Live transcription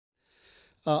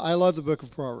I love the book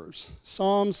of Proverbs.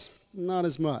 Psalms, not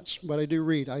as much, but I do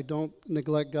read. I don't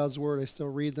neglect God's word. I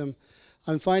still read them.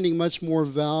 I'm finding much more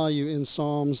value in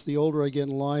Psalms the older I get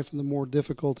in life and the more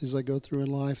difficulties I go through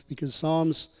in life, because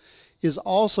Psalms is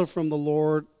also from the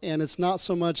Lord, and it's not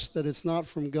so much that it's not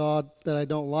from God that I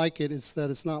don't like it, it's that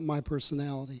it's not my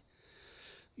personality.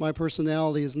 My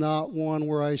personality is not one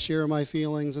where I share my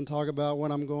feelings and talk about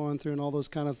what I'm going through and all those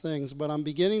kind of things, but I'm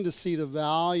beginning to see the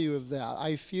value of that.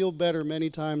 I feel better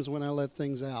many times when I let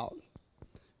things out,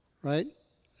 right?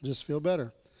 I just feel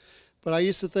better. But I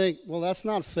used to think, well, that's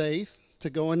not faith. To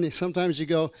go in, sometimes you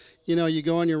go in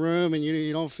your room and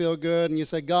you don't feel good and you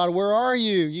say, God, where are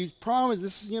you? You promised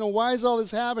this, why is all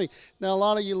this happening? Now, a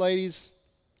lot of you ladies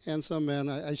and some men,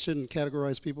 I shouldn't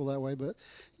categorize people that way, but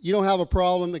you don't have a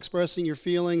problem expressing your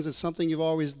feelings. It's something you've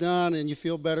always done and you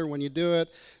feel better when you do it.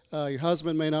 Your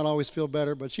husband may not always feel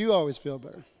better, but you always feel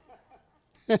better.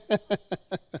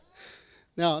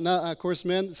 Now, of course,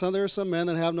 there are some men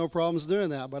that have no problems doing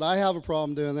that, but I have a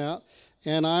problem doing that.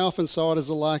 And I often saw it as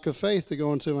a lack of faith to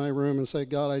go into my room and say,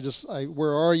 God,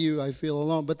 where are you? I feel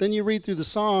alone. But then you read through the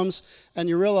Psalms and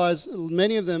you realize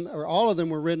many of them, or all of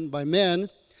them, were written by men.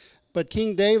 But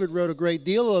King David wrote a great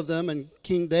deal of them, and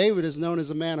King David is known as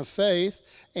a man of faith.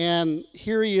 And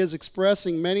here he is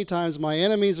expressing many times, my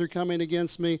enemies are coming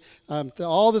against me,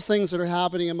 all the things that are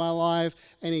happening in my life.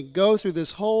 And he go through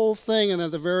this whole thing, and at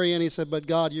the very end he said, but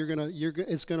God,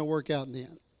 it's going to work out in the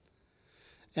end.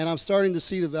 And I'm starting to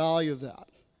see the value of that.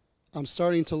 I'm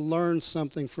starting to learn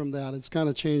something from that. It's kind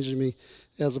of changing me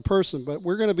as a person. But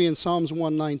we're going to be in Psalms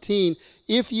 119.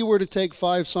 If you were to take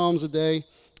 5 Psalms a day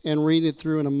and read it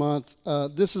through in a month,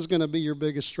 this is going to be your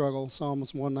biggest struggle,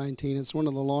 Psalms 119. It's one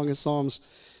of the longest Psalms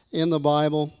in the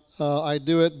Bible. I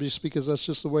do it just because that's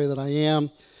just the way that I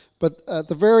am. But at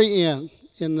the very end,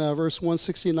 in verse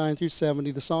 169 through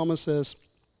 70, the psalmist says,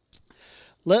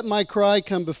 let my cry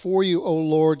come before you, O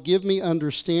Lord. Give me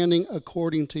understanding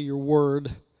according to your word.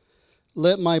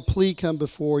 Let my plea come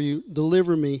before you.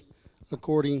 Deliver me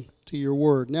according to your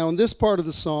word. Now, in this part of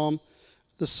the psalm,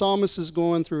 the psalmist is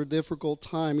going through a difficult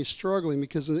time. He's struggling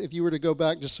because if you were to go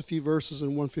back just a few verses in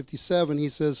 157, he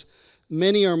says,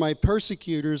 many are my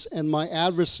persecutors and my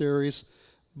adversaries,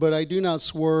 but I do not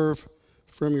swerve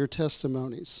from your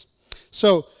testimonies.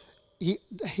 So,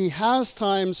 he has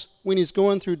times when he's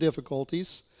going through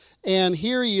difficulties, and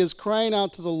here he is crying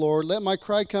out to the Lord, let my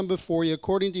cry come before you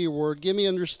according to your word. Give me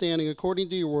understanding according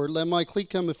to your word. Let my plea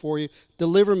come before you.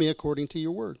 Deliver me according to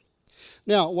your word.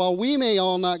 Now, while we may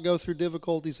all not go through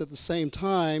difficulties at the same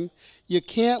time, you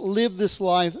can't live this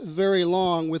life very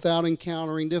long without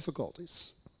encountering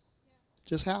difficulties. It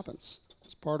just happens.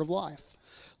 It's part of life.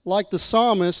 Like the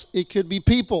psalmist, it could be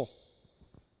people.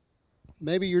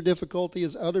 Maybe your difficulty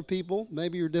is other people.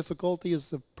 Maybe your difficulty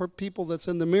is the people that's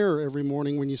in the mirror every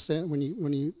morning when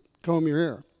you comb your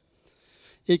hair.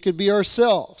 It could be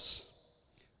ourselves.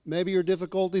 Maybe your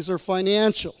difficulties are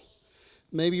financial.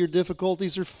 Maybe your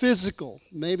difficulties are physical.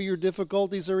 Maybe your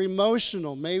difficulties are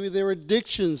emotional. Maybe they're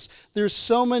addictions. There's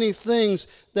so many things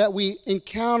that we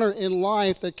encounter in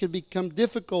life that could become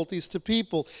difficulties to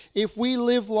people. If we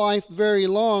live life very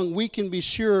long, we can be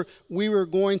sure we are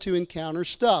going to encounter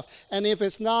stuff. And if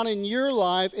it's not in your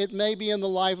life, it may be in the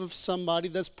life of somebody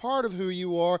that's part of who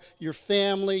you are, your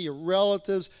family, your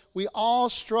relatives. We all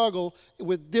struggle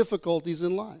with difficulties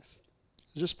in life.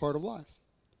 It's just part of life.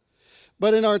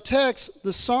 But in our text,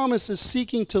 the psalmist is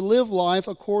seeking to live life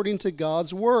according to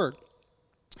God's word.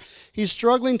 He's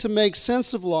struggling to make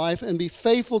sense of life and be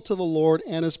faithful to the Lord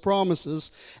and his promises.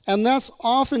 And that's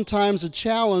oftentimes a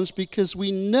challenge because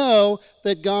we know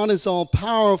that God is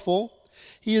all-powerful.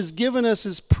 He has given us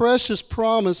his precious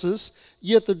promises,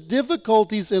 yet the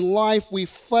difficulties in life we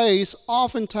face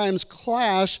oftentimes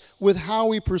clash with how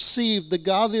we perceive the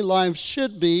godly life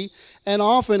should be, and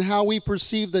often how we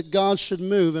perceive that God should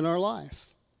move in our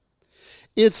life.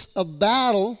 It's a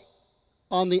battle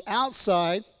on the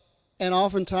outside, and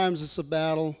oftentimes it's a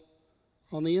battle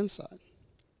on the inside.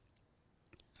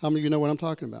 How many of you know what I'm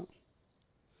talking about?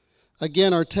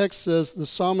 Again, our text says the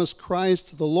psalmist cries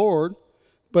to the Lord,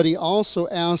 but he also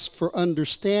asks for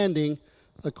understanding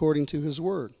according to his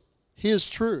word, his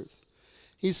truth.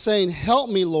 He's saying, help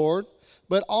me, Lord,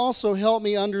 but also help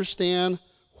me understand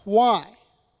why.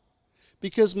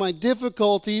 Because my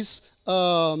difficulties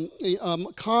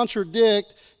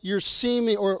contradict your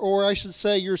seeming, or I should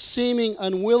say, your seeming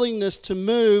unwillingness to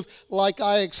move like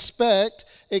I expect.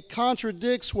 It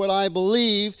contradicts what I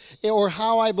believe, or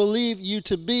how I believe you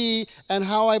to be, and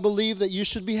how I believe that you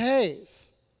should behave.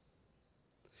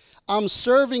 I'm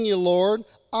serving you, Lord.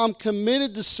 I'm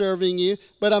committed to serving you,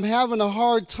 but I'm having a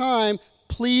hard time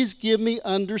please give me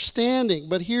understanding.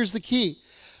 But here's the key.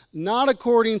 Not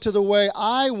according to the way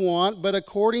I want, but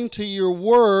according to your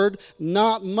word,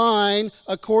 not mine,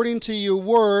 according to your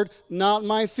word, not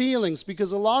my feelings.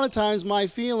 Because a lot of times my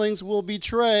feelings will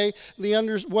betray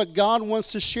what God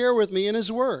wants to share with me in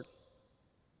his word.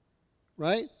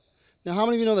 Right? Now, how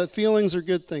many of you know that feelings are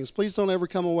good things? Please don't ever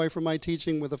come away from my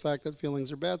teaching with the fact that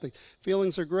feelings are bad things.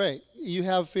 Feelings are great. You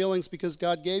have feelings because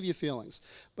God gave you feelings.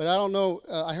 But I don't know,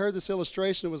 I heard this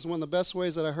illustration. It was one of the best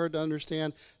ways that I heard to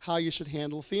understand how you should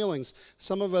handle feelings.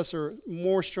 Some of us are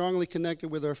more strongly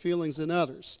connected with our feelings than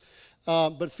others.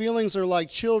 But feelings are like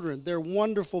children. They're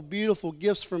wonderful, beautiful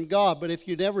gifts from God. But if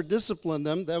you never discipline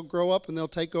them, they'll grow up and they'll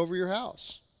take over your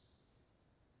house.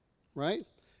 Right?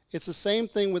 It's the same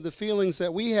thing with the feelings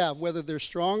that we have, whether they're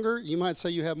stronger. You might say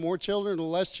you have more children or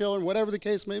less children, whatever the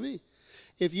case may be.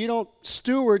 If you don't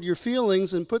steward your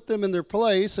feelings and put them in their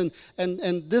place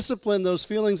and discipline those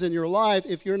feelings in your life,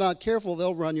 if you're not careful,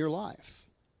 they'll run your life.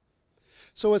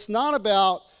 So it's not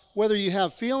about whether you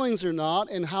have feelings or not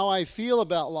and how I feel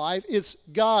about life. It's,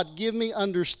 God, give me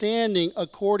understanding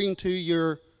according to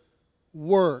your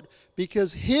word,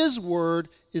 because his word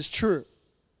is true.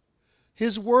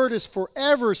 His word is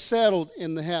forever settled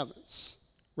in the heavens,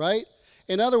 right?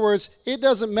 In other words, it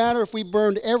doesn't matter if we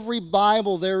burned every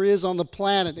Bible there is on the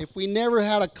planet. If we never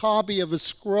had a copy of a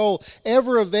scroll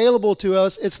ever available to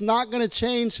us, it's not going to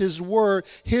change his word.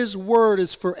 His word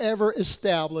is forever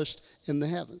established in the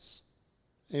heavens.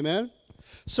 Amen?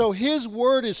 So his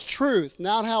word is truth,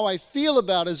 not how I feel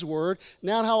about his word,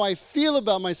 not how I feel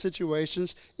about my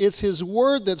situations. It's his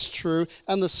word that's true.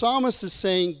 And the psalmist is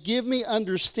saying, give me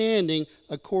understanding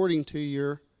according to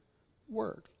your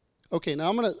word. Okay, now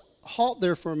I'm going to halt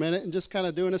there for a minute and just kind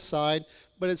of do an aside,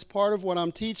 but it's part of what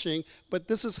I'm teaching. But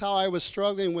this is how I was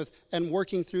struggling with and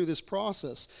working through this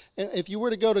process. And if you were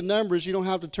to go to Numbers, you don't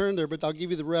have to turn there, but I'll give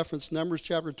you the reference, Numbers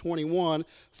chapter 21,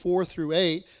 4 through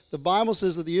 8. The Bible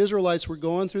says that the Israelites were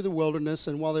going through the wilderness,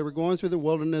 and while they were going through the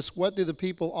wilderness, what do the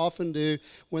people often do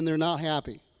when they're not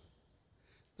happy?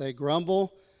 They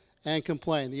grumble and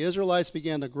complain. The Israelites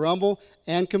began to grumble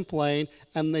and complain,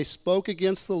 and they spoke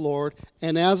against the Lord,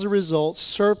 and as a result,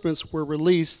 serpents were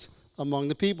released among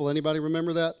the people. Anybody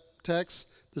remember that text?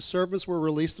 The serpents were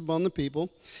released among the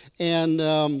people. And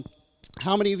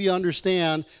how many of you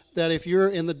understand that if you're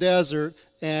in the desert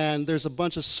and there's a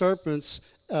bunch of serpents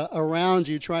around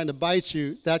you trying to bite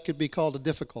you, that could be called a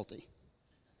difficulty?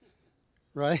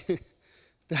 Right?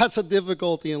 That's a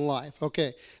difficulty in life.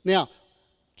 Okay. Now,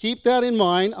 keep that in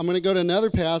mind. I'm going to go to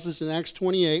another passage in Acts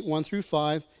 28, 1 through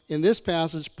 5. In this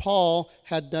passage, Paul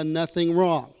had done nothing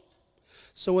wrong.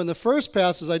 So in the first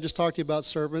passage I just talked to you about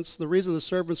serpents, the reason the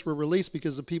serpents were released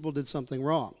because the people did something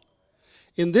wrong.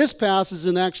 In this passage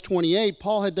in Acts 28,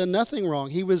 Paul had done nothing wrong.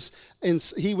 He was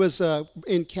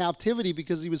in captivity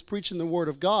because he was preaching the word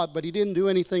of God, but he didn't do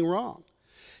anything wrong.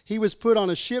 He was put on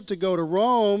a ship to go to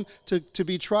Rome to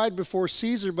be tried before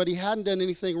Caesar, but he hadn't done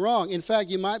anything wrong. In fact,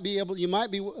 you might be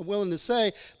willing to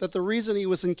say that the reason he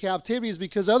was in captivity is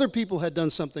because other people had done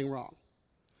something wrong.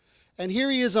 And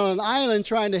here he is on an island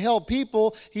trying to help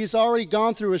people. He's already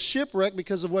gone through a shipwreck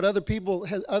because of what other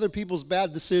people's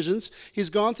bad decisions. He's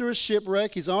gone through a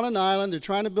shipwreck. He's on an island. They're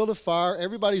trying to build a fire.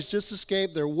 Everybody's just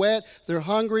escaped. They're wet. They're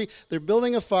hungry. They're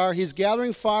building a fire. He's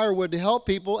gathering firewood to help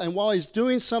people. And while he's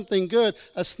doing something good,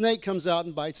 a snake comes out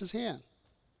and bites his hand.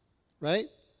 Right?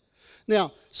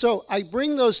 Now, so I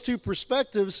bring those two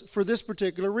perspectives for this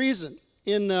particular reason.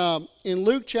 In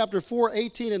Luke chapter 4,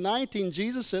 18 and 19,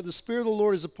 Jesus said, "The Spirit of the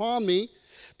Lord is upon me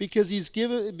because he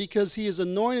has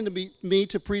anointed me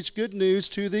to preach good news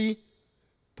to the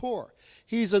poor."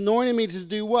 He's anointed me to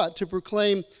do what?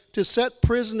 To set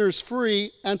prisoners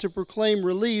free and to proclaim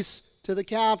release to the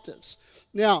captives.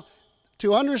 Now,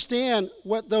 to understand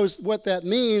what that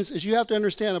means is you have to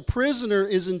understand a prisoner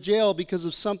is in jail because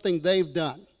of something they've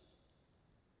done.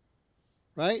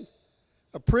 Right?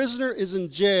 A prisoner is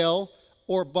in jail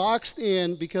or boxed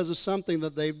in because of something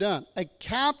that they've done. A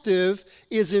captive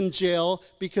is in jail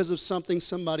because of something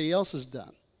somebody else has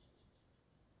done.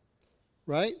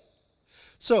 Right?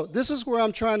 So this is where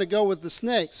I'm trying to go with the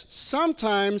snakes.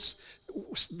 Sometimes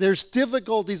there's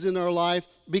difficulties in our life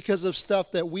because of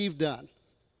stuff that we've done.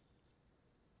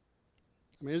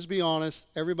 I mean, just be honest,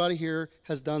 everybody here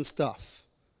has done stuff.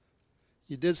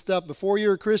 You did stuff before you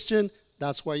were a Christian,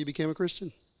 that's why you became a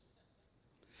Christian.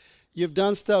 You've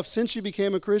done stuff since you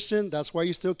became a Christian. That's why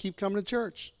you still keep coming to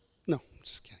church. No,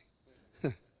 just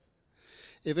kidding.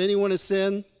 If anyone has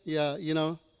sinned, how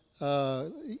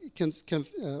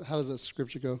does that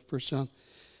scripture go? 1 John.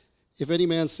 If any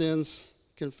man sins,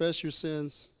 confess your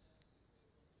sins.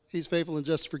 He's faithful and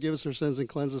just to forgive us our sins and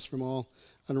cleanse us from all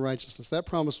unrighteousness. That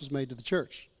promise was made to the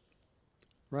church,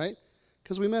 right?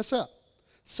 Because we mess up.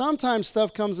 Sometimes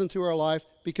stuff comes into our life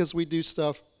because we do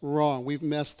stuff wrong. We've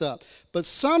messed up. But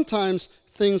sometimes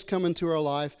things come into our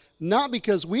life not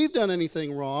because we've done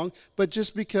anything wrong, but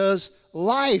just because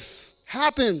life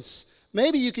happens.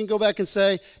 Maybe you can go back and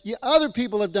say, yeah, other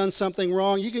people have done something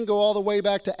wrong. You can go all the way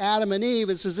back to Adam and Eve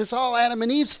and says, it's all Adam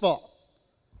and Eve's fault.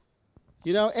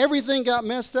 You know, everything got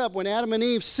messed up when Adam and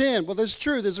Eve sinned. Well, that's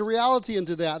true. There's a reality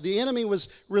into that. The enemy was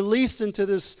released into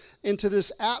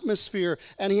this atmosphere,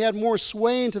 and he had more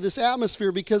sway into this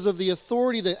atmosphere because of the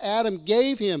authority that Adam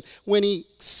gave him when he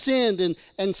sinned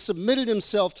and submitted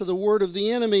himself to the word of the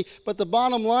enemy. But the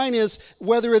bottom line is,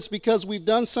 whether it's because we've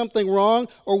done something wrong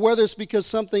or whether it's because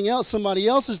somebody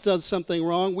else has done something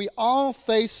wrong, we all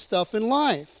face stuff in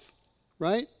life,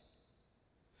 right?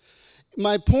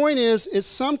 My point is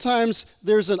sometimes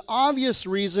there's an obvious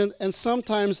reason and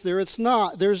sometimes there's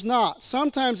not.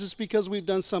 Sometimes it's because we've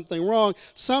done something wrong.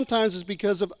 Sometimes it's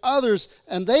because of others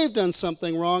and they've done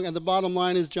something wrong. And the bottom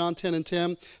line is John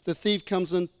 10:10, the thief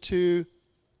comes in to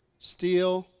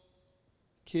steal,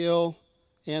 kill,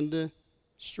 and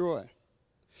destroy.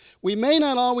 We may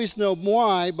not always know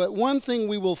why, but one thing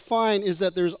we will find is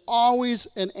that there's always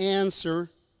an answer,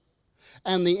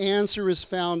 and the answer is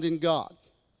found in God.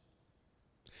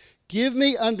 Give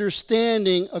me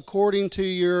understanding according to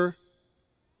your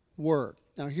word.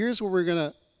 Now, here's where we're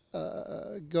going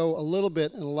to go a little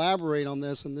bit and elaborate on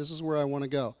this, and this is where I want to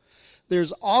go.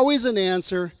 There's always an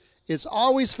answer. It's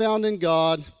always found in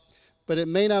God, but it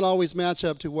may not always match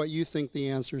up to what you think the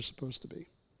answer is supposed to be.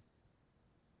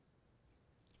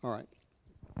 All right.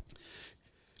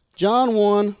 John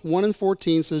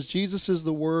 1:1-14 says, Jesus is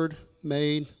the Word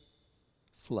made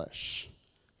flesh.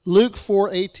 Luke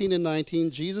 4:18-19,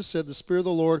 Jesus said the Spirit of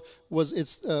the Lord was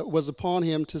upon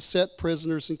him to set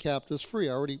prisoners and captives free.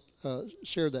 I already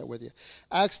shared that with you.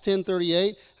 Acts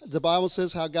 10:38, the Bible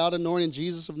says how God anointed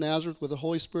Jesus of Nazareth with the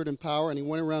Holy Spirit and power, and he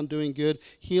went around doing good,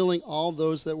 healing all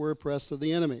those that were oppressed of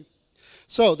the enemy.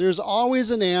 So there's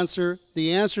always an answer.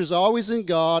 The answer is always in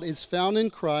God. It's found in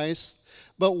Christ.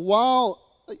 But while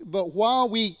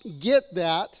we get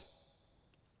that,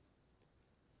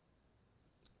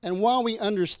 and while we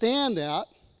understand that,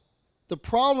 the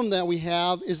problem that we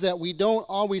have is that we don't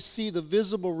always see the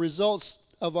visible results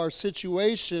of our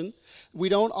situation. We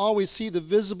don't always see the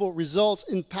visible results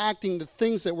impacting the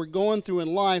things that we're going through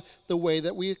in life the way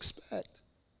that we expect.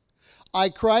 I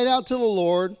cried out to the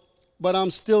Lord, but I'm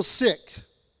still sick.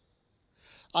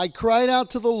 I cried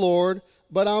out to the Lord,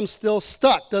 but I'm still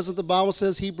stuck. Doesn't the Bible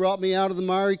says he brought me out of the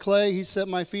miry clay? He set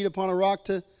my feet upon a rock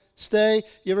to stay.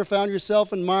 You ever found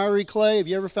yourself in miry clay? Have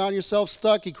you ever found yourself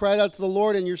stuck? You cried out to the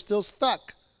Lord and you're still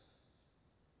stuck.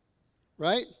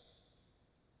 Right?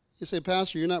 You say,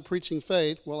 Pastor, you're not preaching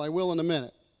faith. Well, I will in a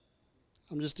minute.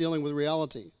 I'm just dealing with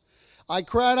reality. I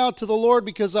cried out to the Lord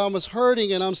because I was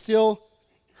hurting and I'm still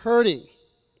hurting.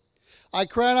 I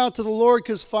cried out to the Lord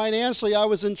because financially I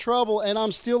was in trouble and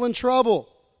I'm still in trouble.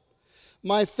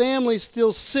 My family's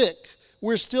still sick.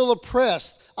 We're still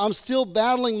oppressed. I'm still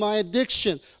battling my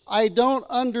addiction. I don't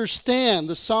understand.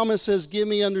 The psalmist says, give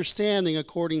me understanding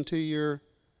according to your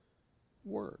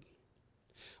word.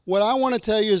 What I want to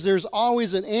tell you is there's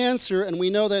always an answer, and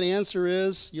we know that answer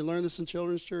is, you learn this in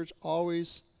children's church,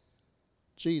 always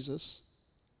Jesus.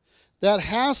 That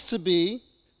has to be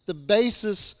the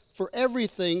basis for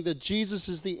everything, that Jesus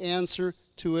is the answer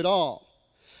to it all.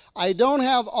 I don't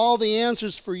have all the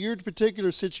answers for your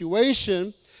particular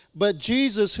situation, but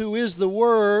Jesus, who is the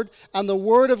Word, and the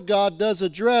Word of God does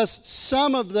address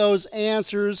some of those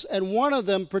answers, and one of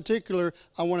them in particular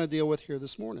I want to deal with here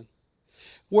this morning.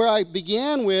 Where I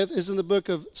began with is in the book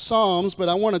of Psalms, but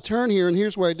I want to turn here, and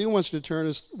here's where I do want you to turn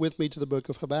is with me to the book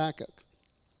of Habakkuk.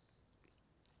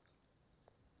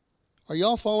 Are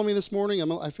y'all following me this morning?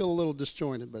 I feel a little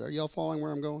disjointed, but are y'all following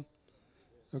where I'm going?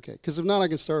 Okay, because if not, I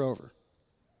can start over.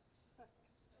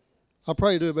 I'll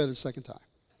probably do it better the second time.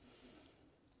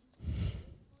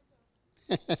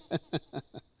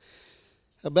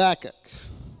 Habakkuk.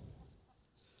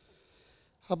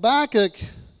 Habakkuk,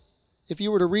 if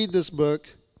you were to read this book,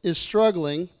 is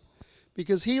struggling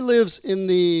because he lives in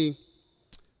the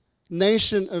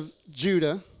nation of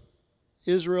Judah.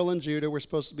 Israel and Judah were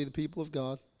supposed to be the people of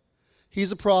God.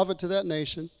 He's a prophet to that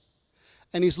nation.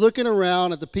 And he's looking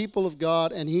around at the people of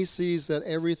God and he sees that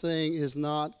everything is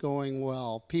not going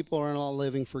well. People are not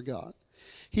living for God.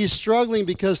 He's struggling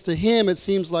because to him it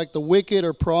seems like the wicked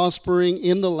are prospering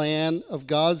in the land of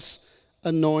God's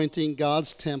anointing,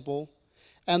 God's temple.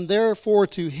 And therefore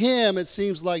to him it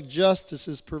seems like justice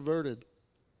is perverted.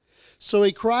 So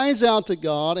he cries out to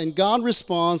God, and God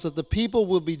responds that the people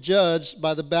will be judged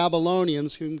by the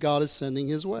Babylonians whom God is sending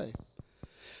his way.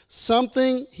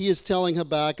 Something, he is telling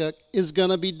Habakkuk, is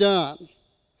going to be done,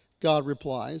 God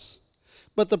replies.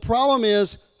 But the problem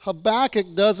is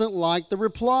Habakkuk doesn't like the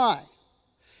reply.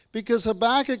 Because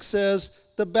Habakkuk says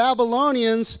the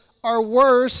Babylonians are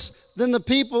worse than the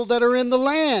people that are in the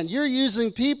land. You're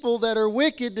using people that are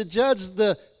wicked to judge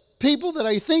the people that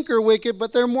I think are wicked,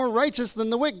 but they're more righteous than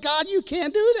the wicked. God, you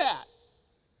can't do that.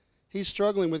 He's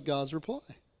struggling with God's reply.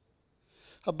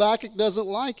 Habakkuk doesn't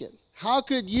like it. How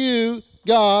could you,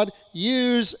 God,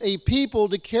 use a people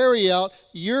to carry out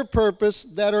your purpose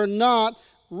that are not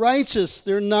righteous?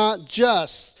 They're not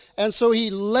just. And so he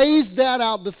lays that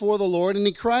out before the Lord, and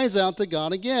he cries out to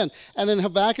God again. And in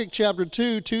Habakkuk chapter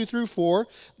 2, 2 through 4,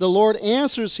 the Lord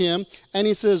answers him, and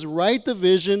he says, write the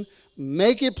vision,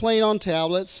 make it plain on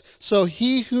tablets, so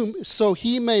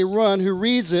he may run who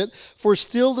reads it. For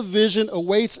still the vision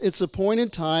awaits its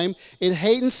appointed time. It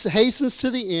hastens to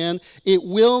the end. It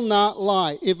will not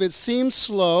lie. If it seems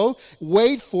slow,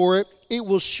 wait for it. It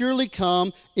will surely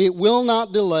come. It will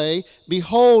not delay.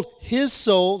 Behold, his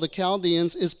soul, the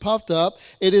Chaldeans, is puffed up.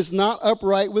 It is not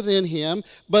upright within him,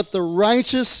 but the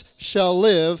righteous shall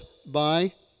live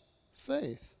by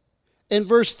faith. In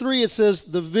verse 3, it says,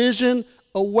 the vision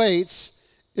awaits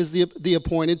is the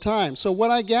appointed time. So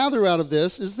what I gather out of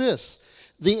this is this.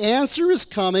 The answer is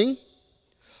coming.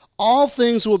 All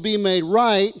things will be made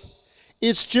right.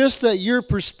 It's just that your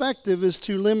perspective is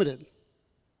too limited.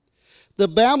 The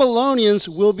Babylonians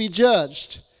will be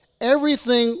judged.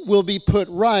 Everything will be put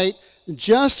right.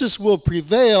 Justice will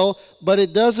prevail, but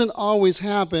it doesn't always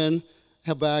happen,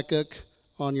 Habakkuk,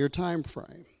 on your time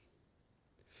frame.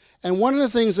 And one of the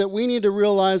things that we need to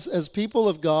realize as people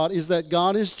of God is that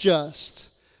God is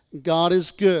just. God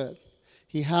is good.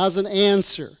 He has an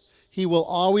answer. He will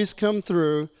always come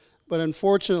through, but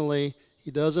unfortunately, he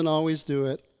doesn't always do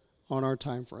it on our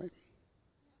time frame.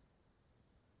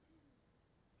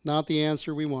 Not the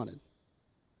answer we wanted.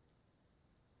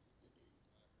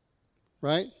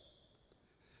 Right?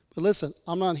 But listen,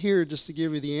 I'm not here just to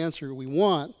give you the answer we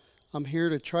want. I'm here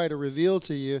to try to reveal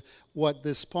to you what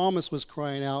this psalmist was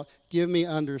crying out. Give me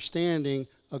understanding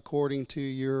according to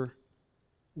your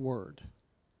word.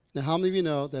 Now, how many of you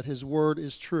know that his word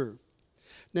is true?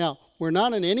 Now, we're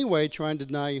not in any way trying to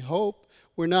deny you hope.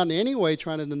 We're not in any way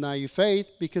trying to deny you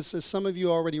faith, because as some of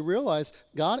you already realize,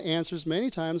 God answers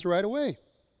many times right away.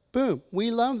 Boom.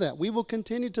 We love that. We will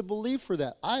continue to believe for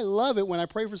that. I love it when I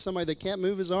pray for somebody that can't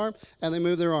move his arm and they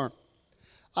move their arm.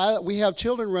 We have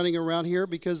children running around here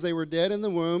because they were dead in the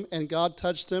womb and God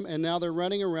touched them, and now they're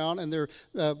running around, and they're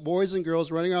boys and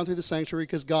girls running around through the sanctuary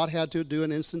because God had to do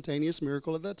an instantaneous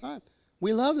miracle at that time.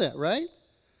 We love that, right?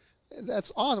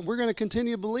 That's awesome. We're going to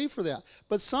continue to believe for that.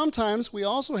 But sometimes we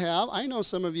also have, I know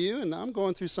some of you, and I'm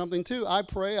going through something too. I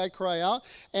pray, I cry out,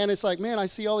 and it's like, man, I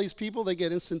see all these people, they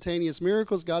get instantaneous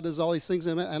miracles. God does all these things,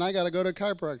 and I got to go to a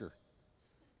chiropractor.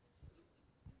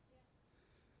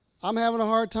 I'm having a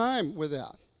hard time with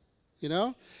that, you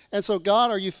know? And so,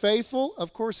 God, are you faithful?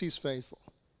 Of course he's faithful.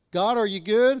 God, are you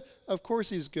good? Of course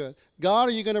he's good. God,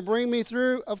 are you going to bring me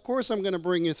through? Of course I'm going to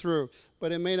bring you through.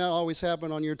 But it may not always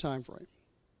happen on your time frame.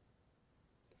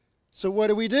 So what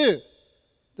do?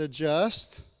 The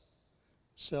just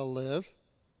shall live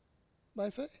by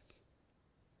faith.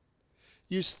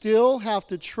 You still have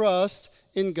to trust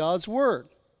in God's word.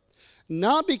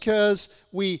 Not because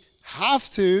we have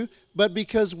to, but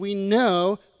because we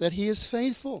know that he is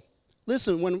faithful.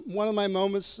 Listen, when one of my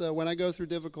moments when I go through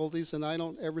difficulties, and I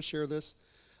don't ever share this,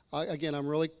 again, I'm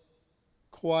really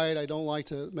quiet. I don't like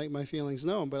to make my feelings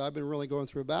known, but I've been really going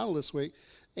through a battle this week.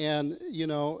 And, you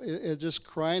know, it just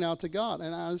crying out to God.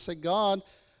 And I say, God,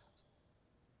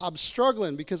 I'm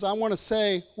struggling because I want to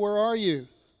say, where are you?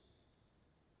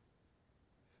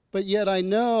 But yet I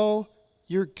know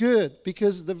you're good,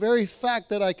 because the very fact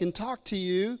that I can talk to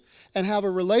you and have a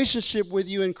relationship with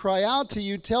you and cry out to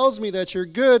you tells me that you're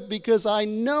good, because I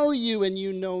know you and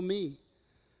you know me.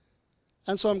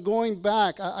 And so I'm going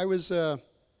back. I was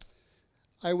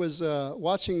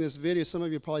watching this video. Some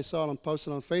of you probably saw it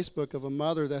posted on Facebook, of a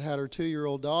mother that had her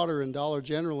 2-year-old daughter in Dollar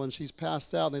General, and she's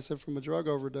passed out. They said from a drug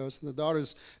overdose. And the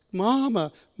daughter's,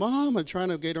 Mama, Mama, trying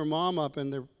to get her mom up,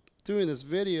 and they're doing this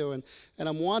video, and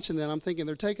I'm watching that, and I'm thinking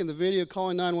they're taking the video,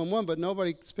 calling 911, but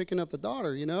nobody's picking up the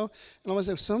daughter, you know. And I was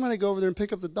like, somebody go over there and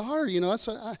pick up the daughter, you know. That's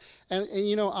what and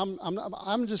you know,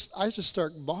 I just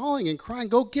start bawling and crying.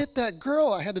 Go get that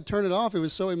girl. I had to turn it off. It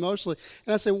was so emotional.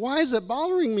 And I said, why is it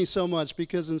bothering me so much?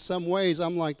 Because in some ways,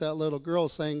 I'm like that little girl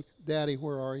saying, Daddy,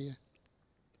 where are you?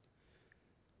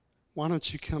 Why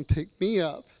don't you come pick me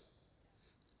up?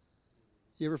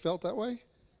 You ever felt that way?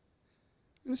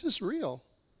 And it's just real.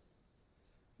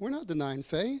 We're not denying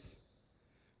faith.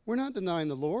 We're not denying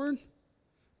the Lord.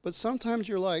 But sometimes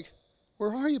you're like,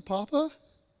 where are you, Papa?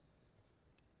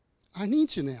 I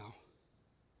need you now.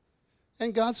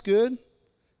 And God's good.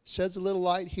 Sheds a little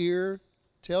light here.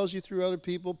 Tells you through other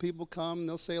people. People come,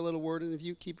 they'll say a little word. And if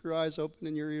you keep your eyes open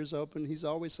and your ears open, he's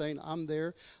always saying, I'm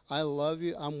there. I love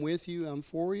you. I'm with you. I'm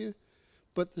for you.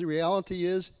 But the reality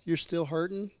is you're still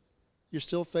hurting. You're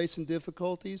still facing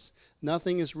difficulties.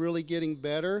 Nothing is really getting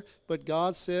better. But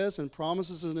God says and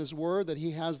promises in his word that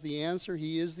he has the answer.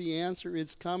 He is the answer.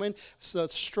 It's coming. So the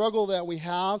struggle that we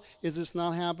have is it's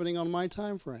not happening on my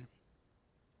time frame.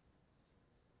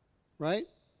 Right?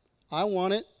 I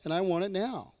want it, and I want it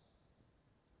now.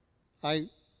 I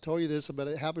told you this, but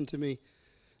it happened to me.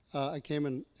 I came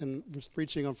and was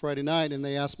preaching on Friday night, and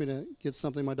they asked me to get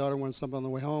something. My daughter wanted something on the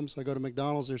way home, so I go to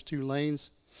McDonald's. There's 2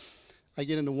 lanes. I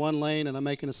get into one lane, and I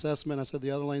make an assessment. I said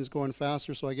the other lane's going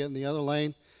faster, so I get in the other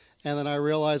lane. And then I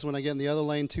realize when I get in the other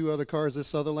lane, 2 other cars,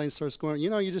 this other lane starts going. You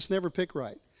know, you just never pick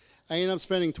right. I ended up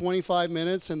spending 25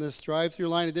 minutes in this drive-through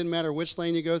line. It didn't matter which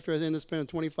lane you go through. I ended up spending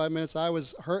 25 minutes. I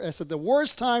was hurt. I said, the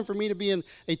worst time for me to be in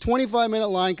a 25-minute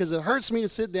line because it hurts me to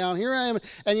sit down. Here I am.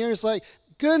 And you're just like,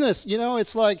 goodness, you know,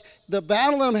 it's like the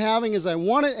battle that I'm having is I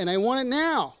want it, and I want it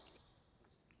now.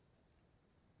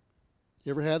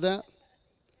 You ever had that?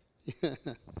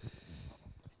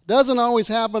 Doesn't always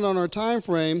happen on our time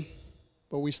frame,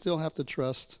 but we still have to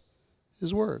trust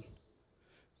his word.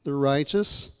 The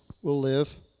righteous will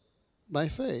live by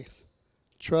faith.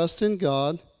 Trust in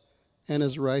God and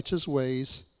his righteous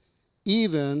ways,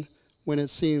 even when it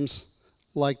seems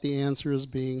like the answer is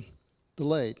being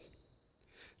delayed.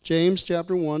 James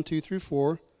chapter 1, 2 through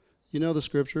 4. You know the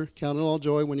scripture. Count it all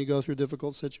joy when you go through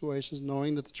difficult situations,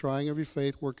 knowing that the trying of your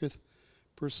faith worketh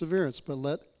perseverance. But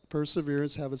let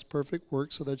perseverance have its perfect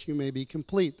work so that you may be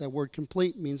complete. That word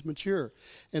complete means mature.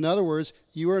 In other words,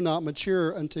 you are not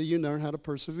mature until you learn how to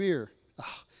persevere.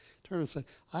 Turn and say,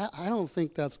 I don't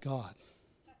think that's God.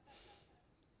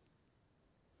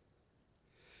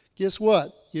 Guess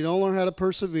what? You don't learn how to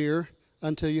persevere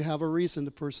until you have a reason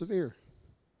to persevere.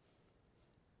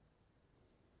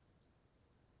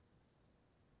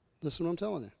 Listen to what I'm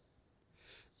telling you.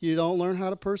 You don't learn how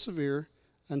to persevere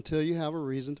until you have a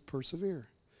reason to persevere.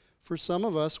 For some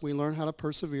of us, we learn how to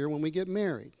persevere when we get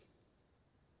married.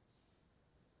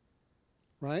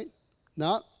 Right?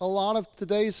 Not a lot of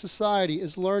today's society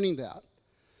is learning that.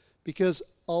 Because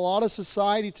a lot of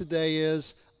society today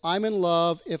is, I'm in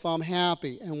love if I'm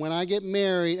happy. And when I get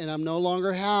married and I'm no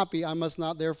longer happy, I must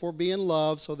not therefore be in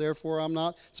love, so therefore I'm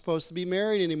not supposed to be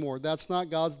married anymore. That's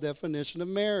not God's definition of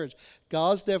marriage.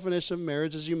 God's definition of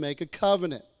marriage is you make a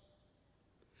covenant.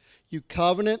 You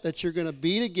covenant that you're going to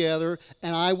be together,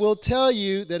 and I will tell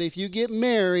you that if you get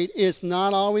married, it's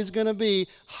not always going to be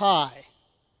high.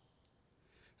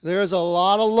 There's a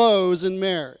lot of lows in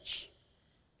marriage.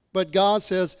 But God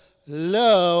says,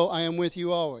 lo, I am with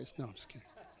you always. No, I'm just kidding.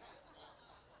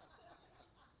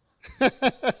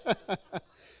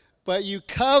 But you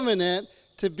covenant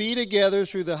to be together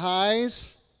through the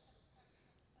highs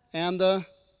and the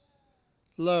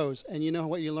lows. And you know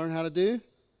what you learn how to do?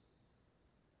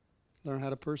 Learn how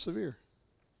to persevere.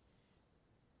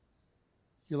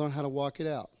 You learn how to walk it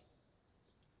out.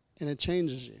 And it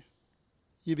changes you.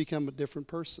 You become a different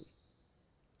person.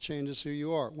 It changes who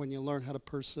you are when you learn how to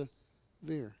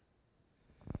persevere.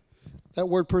 That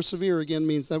word persevere again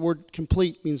means, that word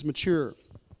complete means mature.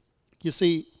 You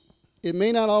see, it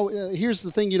may not always, here's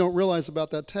the thing you don't realize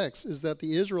about that text, is that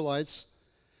the Israelites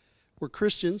were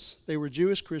Christians. They were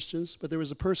Jewish Christians, but there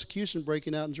was a persecution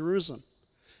breaking out in Jerusalem.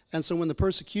 And so when the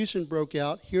persecution broke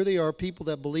out, here they are, people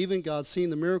that believe in God, seeing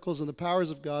the miracles and the powers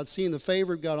of God, seeing the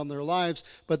favor of God on their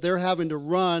lives, but they're having to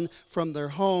run from their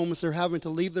homes. They're having to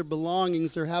leave their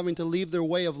belongings. They're having to leave their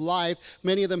way of life.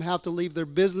 Many of them have to leave their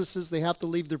businesses. They have to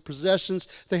leave their possessions.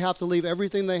 They have to leave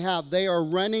everything they have. They are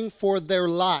running for their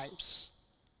lives.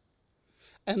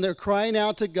 And they're crying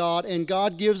out to God, and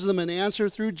God gives them an answer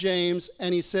through James,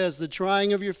 and he says, the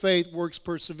trying of your faith works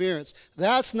perseverance.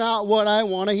 That's not what I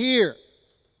want to hear.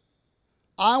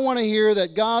 I want to hear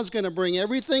that God's going to bring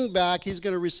everything back. He's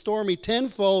going to restore me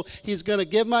tenfold. He's going to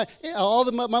give my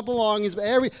belongings.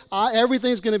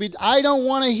 Everything's going to be. I don't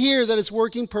want to hear that it's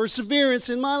working perseverance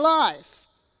in my life.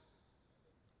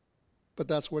 But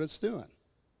that's what it's doing.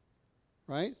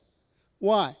 Right?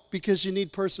 Why? Because you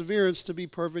need perseverance to be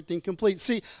perfect and complete.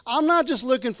 See, I'm not just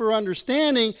looking for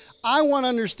understanding. I want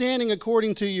understanding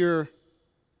according to your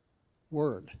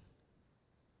word.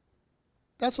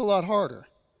 That's a lot harder.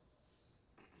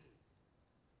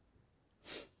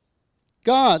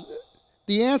 God,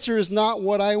 The answer is not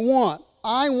what I want.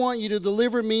 I want you to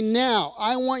deliver me now.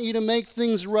 I want you to make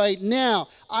things right now.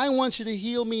 I want you to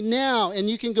heal me now. And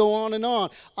you can go on and on.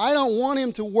 I don't want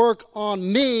him to work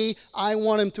on me. I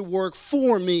want him to work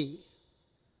for me.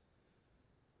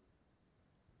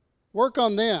 Work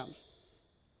on them.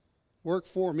 Work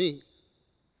for me.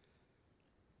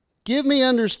 Give me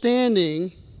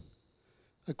understanding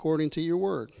according to your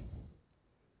word,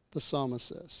 the psalmist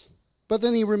says. But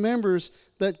then he remembers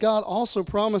that God also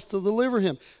promised to deliver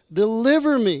him.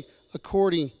 Deliver me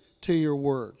according to your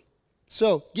word.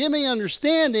 So, give me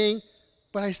understanding,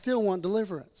 but I still want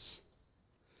deliverance.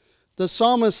 The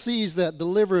psalmist sees that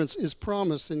deliverance is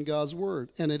promised in God's word,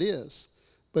 and it is,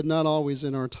 but not always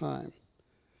in our time.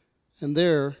 And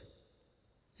there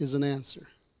is an answer.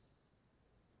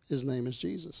 His name is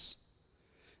Jesus.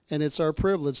 And it's our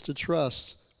privilege to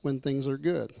trust when things are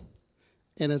good.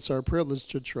 And it's our privilege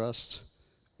to trust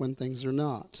when things are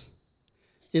not.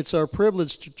 It's our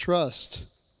privilege to trust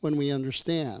when we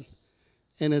understand.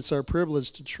 And it's our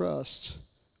privilege to trust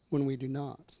when we do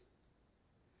not.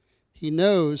 He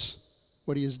knows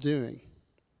what he is doing.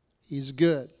 He's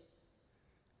good.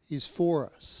 He's for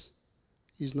us.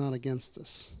 He's not against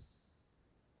us.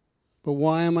 But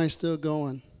why am I still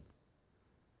going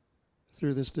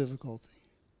through this difficulty?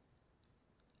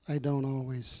 I don't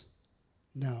always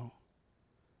know.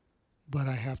 But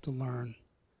I have to learn,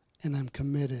 and I'm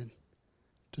committed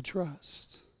to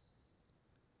trust.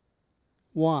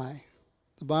 Why?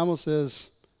 The Bible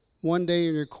says, one day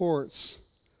in your courts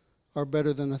are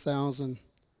better than 1,000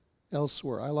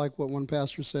 elsewhere. I like what one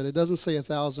pastor said. It doesn't say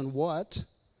 1,000 what?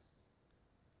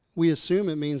 We assume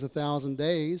it means 1,000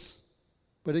 days,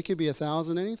 but it could be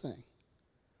 1,000 anything.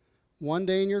 One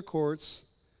day in your courts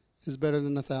is better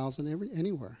than 1,000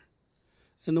 anywhere.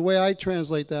 And the way I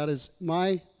translate that is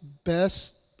my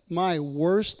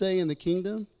worst day in the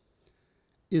kingdom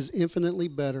is infinitely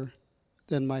better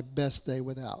than my best day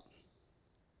without.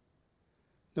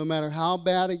 No matter how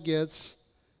bad it gets,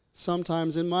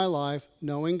 sometimes in my life,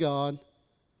 knowing God,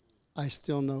 I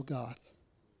still know God.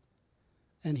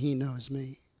 And he knows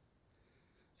me.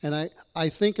 And I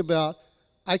think about,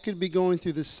 I could be going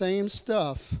through the same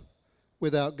stuff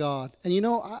without God. And you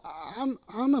know,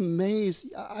 I'm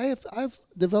amazed. I've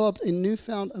developed a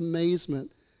newfound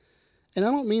amazement. And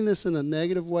I don't mean this in a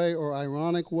negative way or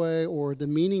ironic way or a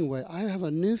demeaning way. I have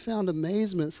a newfound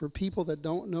amazement for people that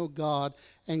don't know God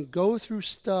and go through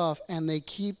stuff and they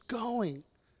keep going.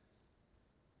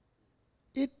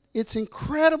 It's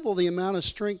incredible the amount of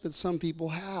strength that some people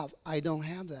have. I don't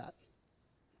have that.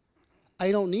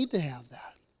 I don't need to have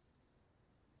that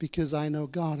because I know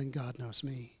God and God knows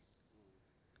me.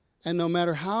 And no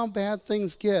matter how bad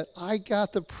things get, I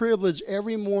got the privilege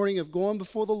every morning of going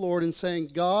before the Lord and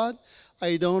saying, God,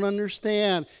 I don't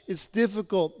understand. It's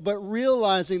difficult, but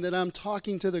realizing that I'm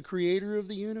talking to the creator of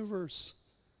the universe.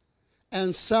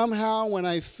 And somehow when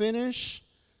I finish,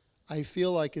 I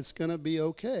feel like it's going to be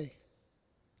okay.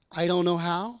 I don't know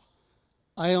how.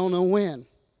 I don't know when.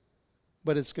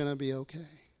 But it's going to be okay.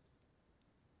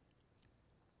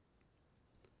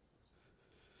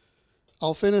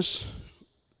 I'll finish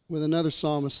with another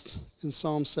psalmist in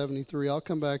Psalm 73. I'll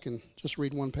come back and just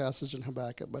read one passage in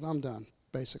Habakkuk, but I'm done,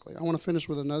 basically. I want to finish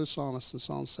with another psalmist in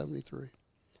Psalm 73.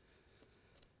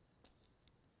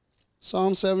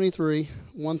 Psalm 73,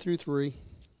 1 through 3.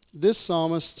 This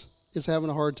psalmist is having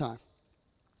a hard time.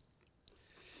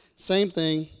 Same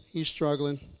thing, he's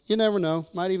struggling. You never know.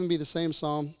 Might even be the same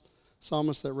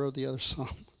psalmist that wrote the other psalm,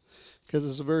 because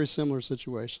it's a very similar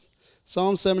situation.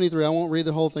 Psalm 73, I won't read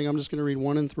the whole thing. I'm just going to read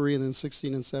 1 and 3 and then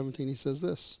 16 and 17. He says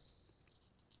this.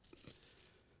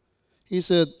 He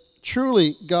said,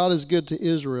 truly God is good to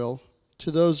Israel,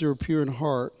 to those who are pure in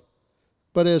heart.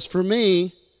 But as for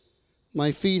me,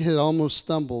 my feet had almost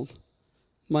stumbled.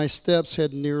 My steps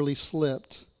had nearly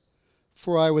slipped.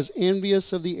 For I was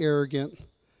envious of the arrogant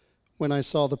when I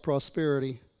saw the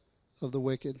prosperity of the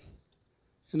wicked.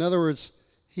 In other words,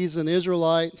 he's an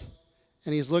Israelite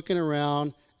and he's looking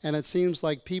around. And it seems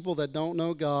like people that don't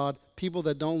know God, people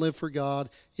that don't live for God,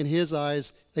 in his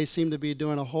eyes, they seem to be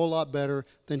doing a whole lot better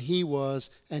than he was,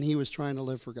 and he was trying to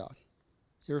live for God.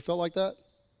 You ever felt like that?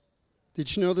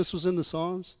 Did you know this was in the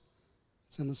Psalms?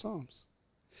 It's in the Psalms.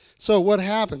 So what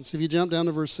happens? If you jump down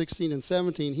to verse 16 and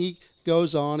 17, he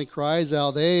goes on, he cries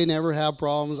out, they never have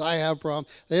problems, I have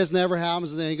problems, this never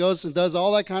happens. And then he goes and does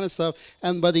all that kind of stuff.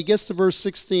 But he gets to verse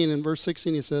 16, and verse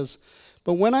 16 he says,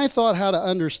 but when I thought how to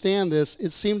understand this, it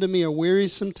seemed to me a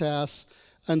wearisome task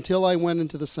until I went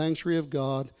into the sanctuary of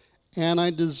God and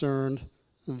I discerned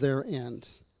their end.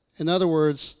 In other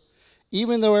words,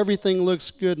 even though everything looks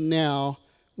good now,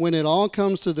 when it all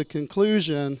comes to the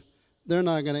conclusion, they're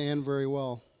not going to end very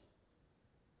well.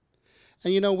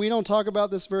 And you know, we don't talk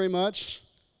about this very much,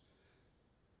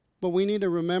 but we need to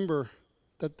remember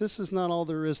that this is not all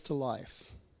there is to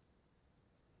life.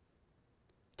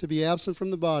 To be absent from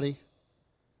the body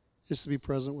is to be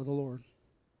present with the Lord.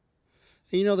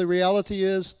 And you know, the reality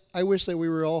is, I wish that we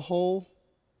were all whole,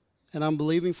 and I'm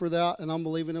believing for that, and I'm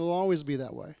believing it will always be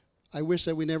that way. I wish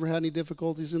that we never had any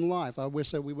difficulties in life. I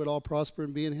wish that we would all prosper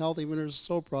and be in health, even as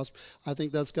so prosper. I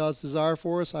think that's God's desire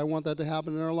for us. I want that to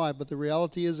happen in our life. But the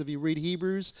reality is, if you read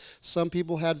Hebrews, some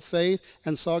people had faith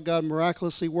and saw God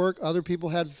miraculously work. Other people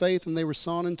had faith and they were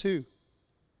sawn in two.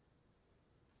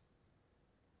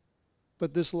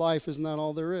 But this life is not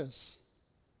all there is.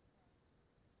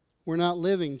 We're not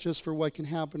living just for what can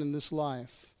happen in this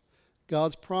life.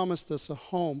 God's promised us a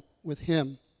home with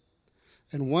Him.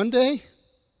 And one day,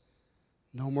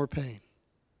 no more pain.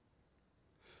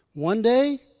 One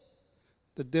day,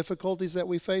 the difficulties that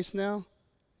we face now,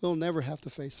 we'll never have to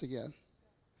face again.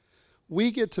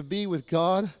 We get to be with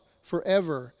God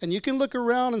forever. And you can look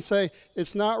around and say,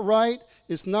 it's not right,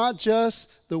 it's not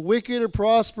just, the wicked are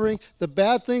prospering, the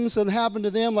bad things that happen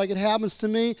to them like it happens to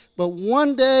me, but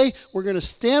one day we're going to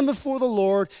stand before the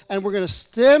Lord, and we're going to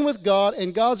stand with God,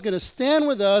 and God's going to stand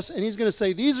with us, and He's going to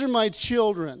say, these are my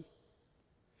children.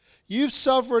 You've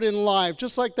suffered in life,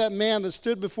 just like that man that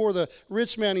stood before the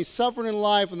rich man. He suffered in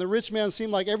life, and the rich man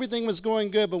seemed like everything was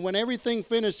going good. But when everything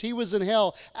finished, he was in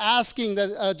hell, asking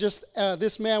that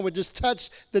this man would just touch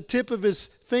the tip of his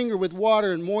finger with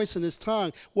water and moisten his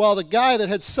tongue, while the guy that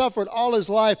had suffered all his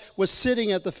life was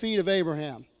sitting at the feet of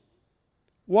Abraham.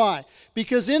 Why?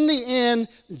 Because in the end,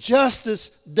 justice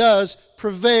does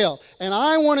prevail. And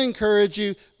I want to encourage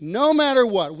you, no matter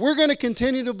what, we're going to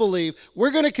continue to believe.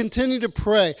 We're going to continue to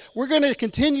pray. We're going to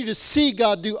continue to see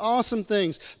God do awesome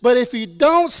things. But if you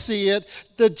don't see it,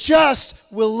 the just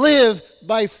will live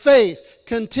by faith.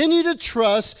 Continue to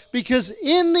trust, because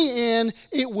in the end,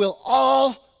 it will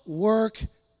all work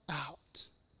out.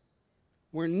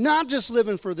 We're not just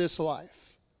living for this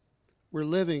life. We're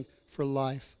living for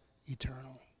life eternal.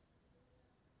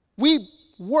 We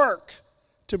work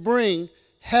to bring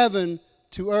heaven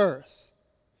to earth,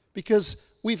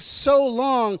 because we've so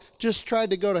long just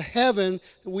tried to go to heaven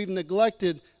that we've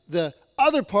neglected the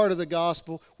other part of the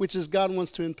gospel, which is God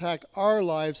wants to impact our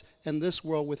lives and this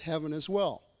world with heaven as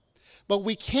well. But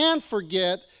we can't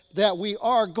forget that we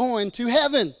are going to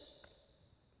heaven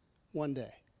one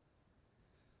day.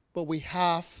 But we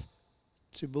have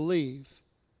to believe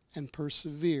and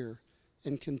persevere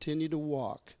and continue to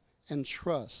walk and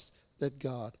trust that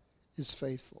God is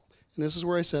faithful. And this is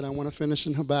where I said I want to finish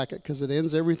in Habakkuk, because it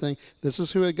ends everything. This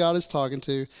is who God is talking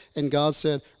to. And God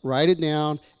said, write it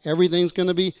down. Everything's going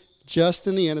to be just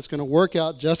in the end. It's going to work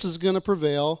out. Justice is going to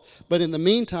prevail. But in the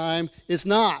meantime, it's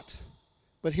not.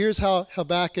 But here's how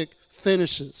Habakkuk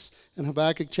finishes. In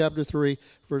Habakkuk chapter 3,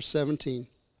 verse 17.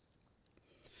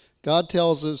 God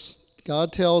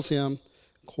tells him,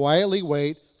 quietly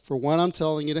wait for what I'm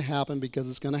telling you to happen, because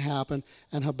it's going to happen.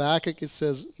 And Habakkuk, it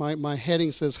says, my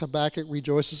heading says, Habakkuk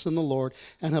rejoices in the Lord.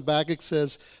 And Habakkuk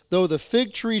says, though the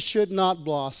fig tree should not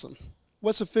blossom.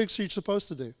 What's a fig tree supposed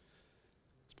to do?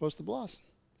 It's supposed to blossom,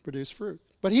 produce fruit.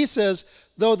 But he says,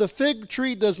 though the fig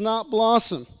tree does not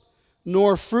blossom,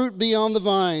 nor fruit be on the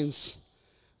vines,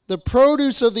 the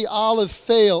produce of the olive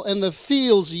fail, and the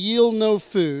fields yield no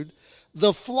food,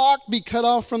 the flock be cut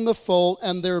off from the fold,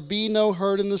 and there be no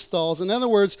herd in the stalls. In other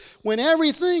words, when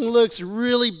everything looks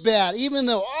really bad, even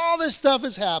though all this stuff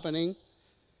is happening,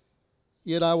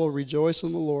 yet I will rejoice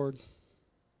in the Lord.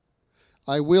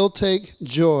 I will take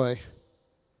joy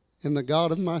in the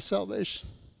God of my salvation.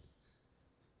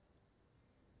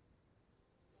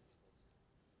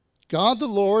 God the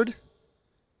Lord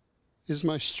is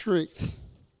my strength.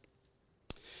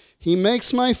 He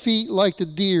makes my feet like the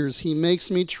deer's. He makes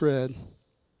me tread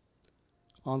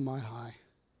on my high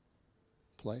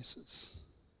places.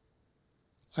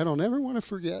 I don't ever want to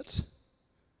forget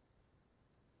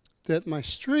that my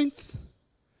strength,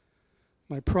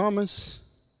 my promise,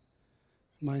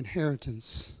 my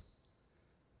inheritance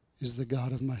is the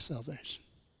God of my salvation.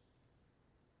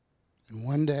 And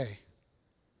one day,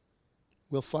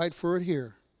 we'll fight for it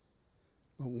here,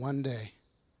 but one day,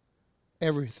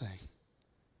 everything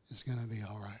is going to be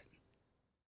all right.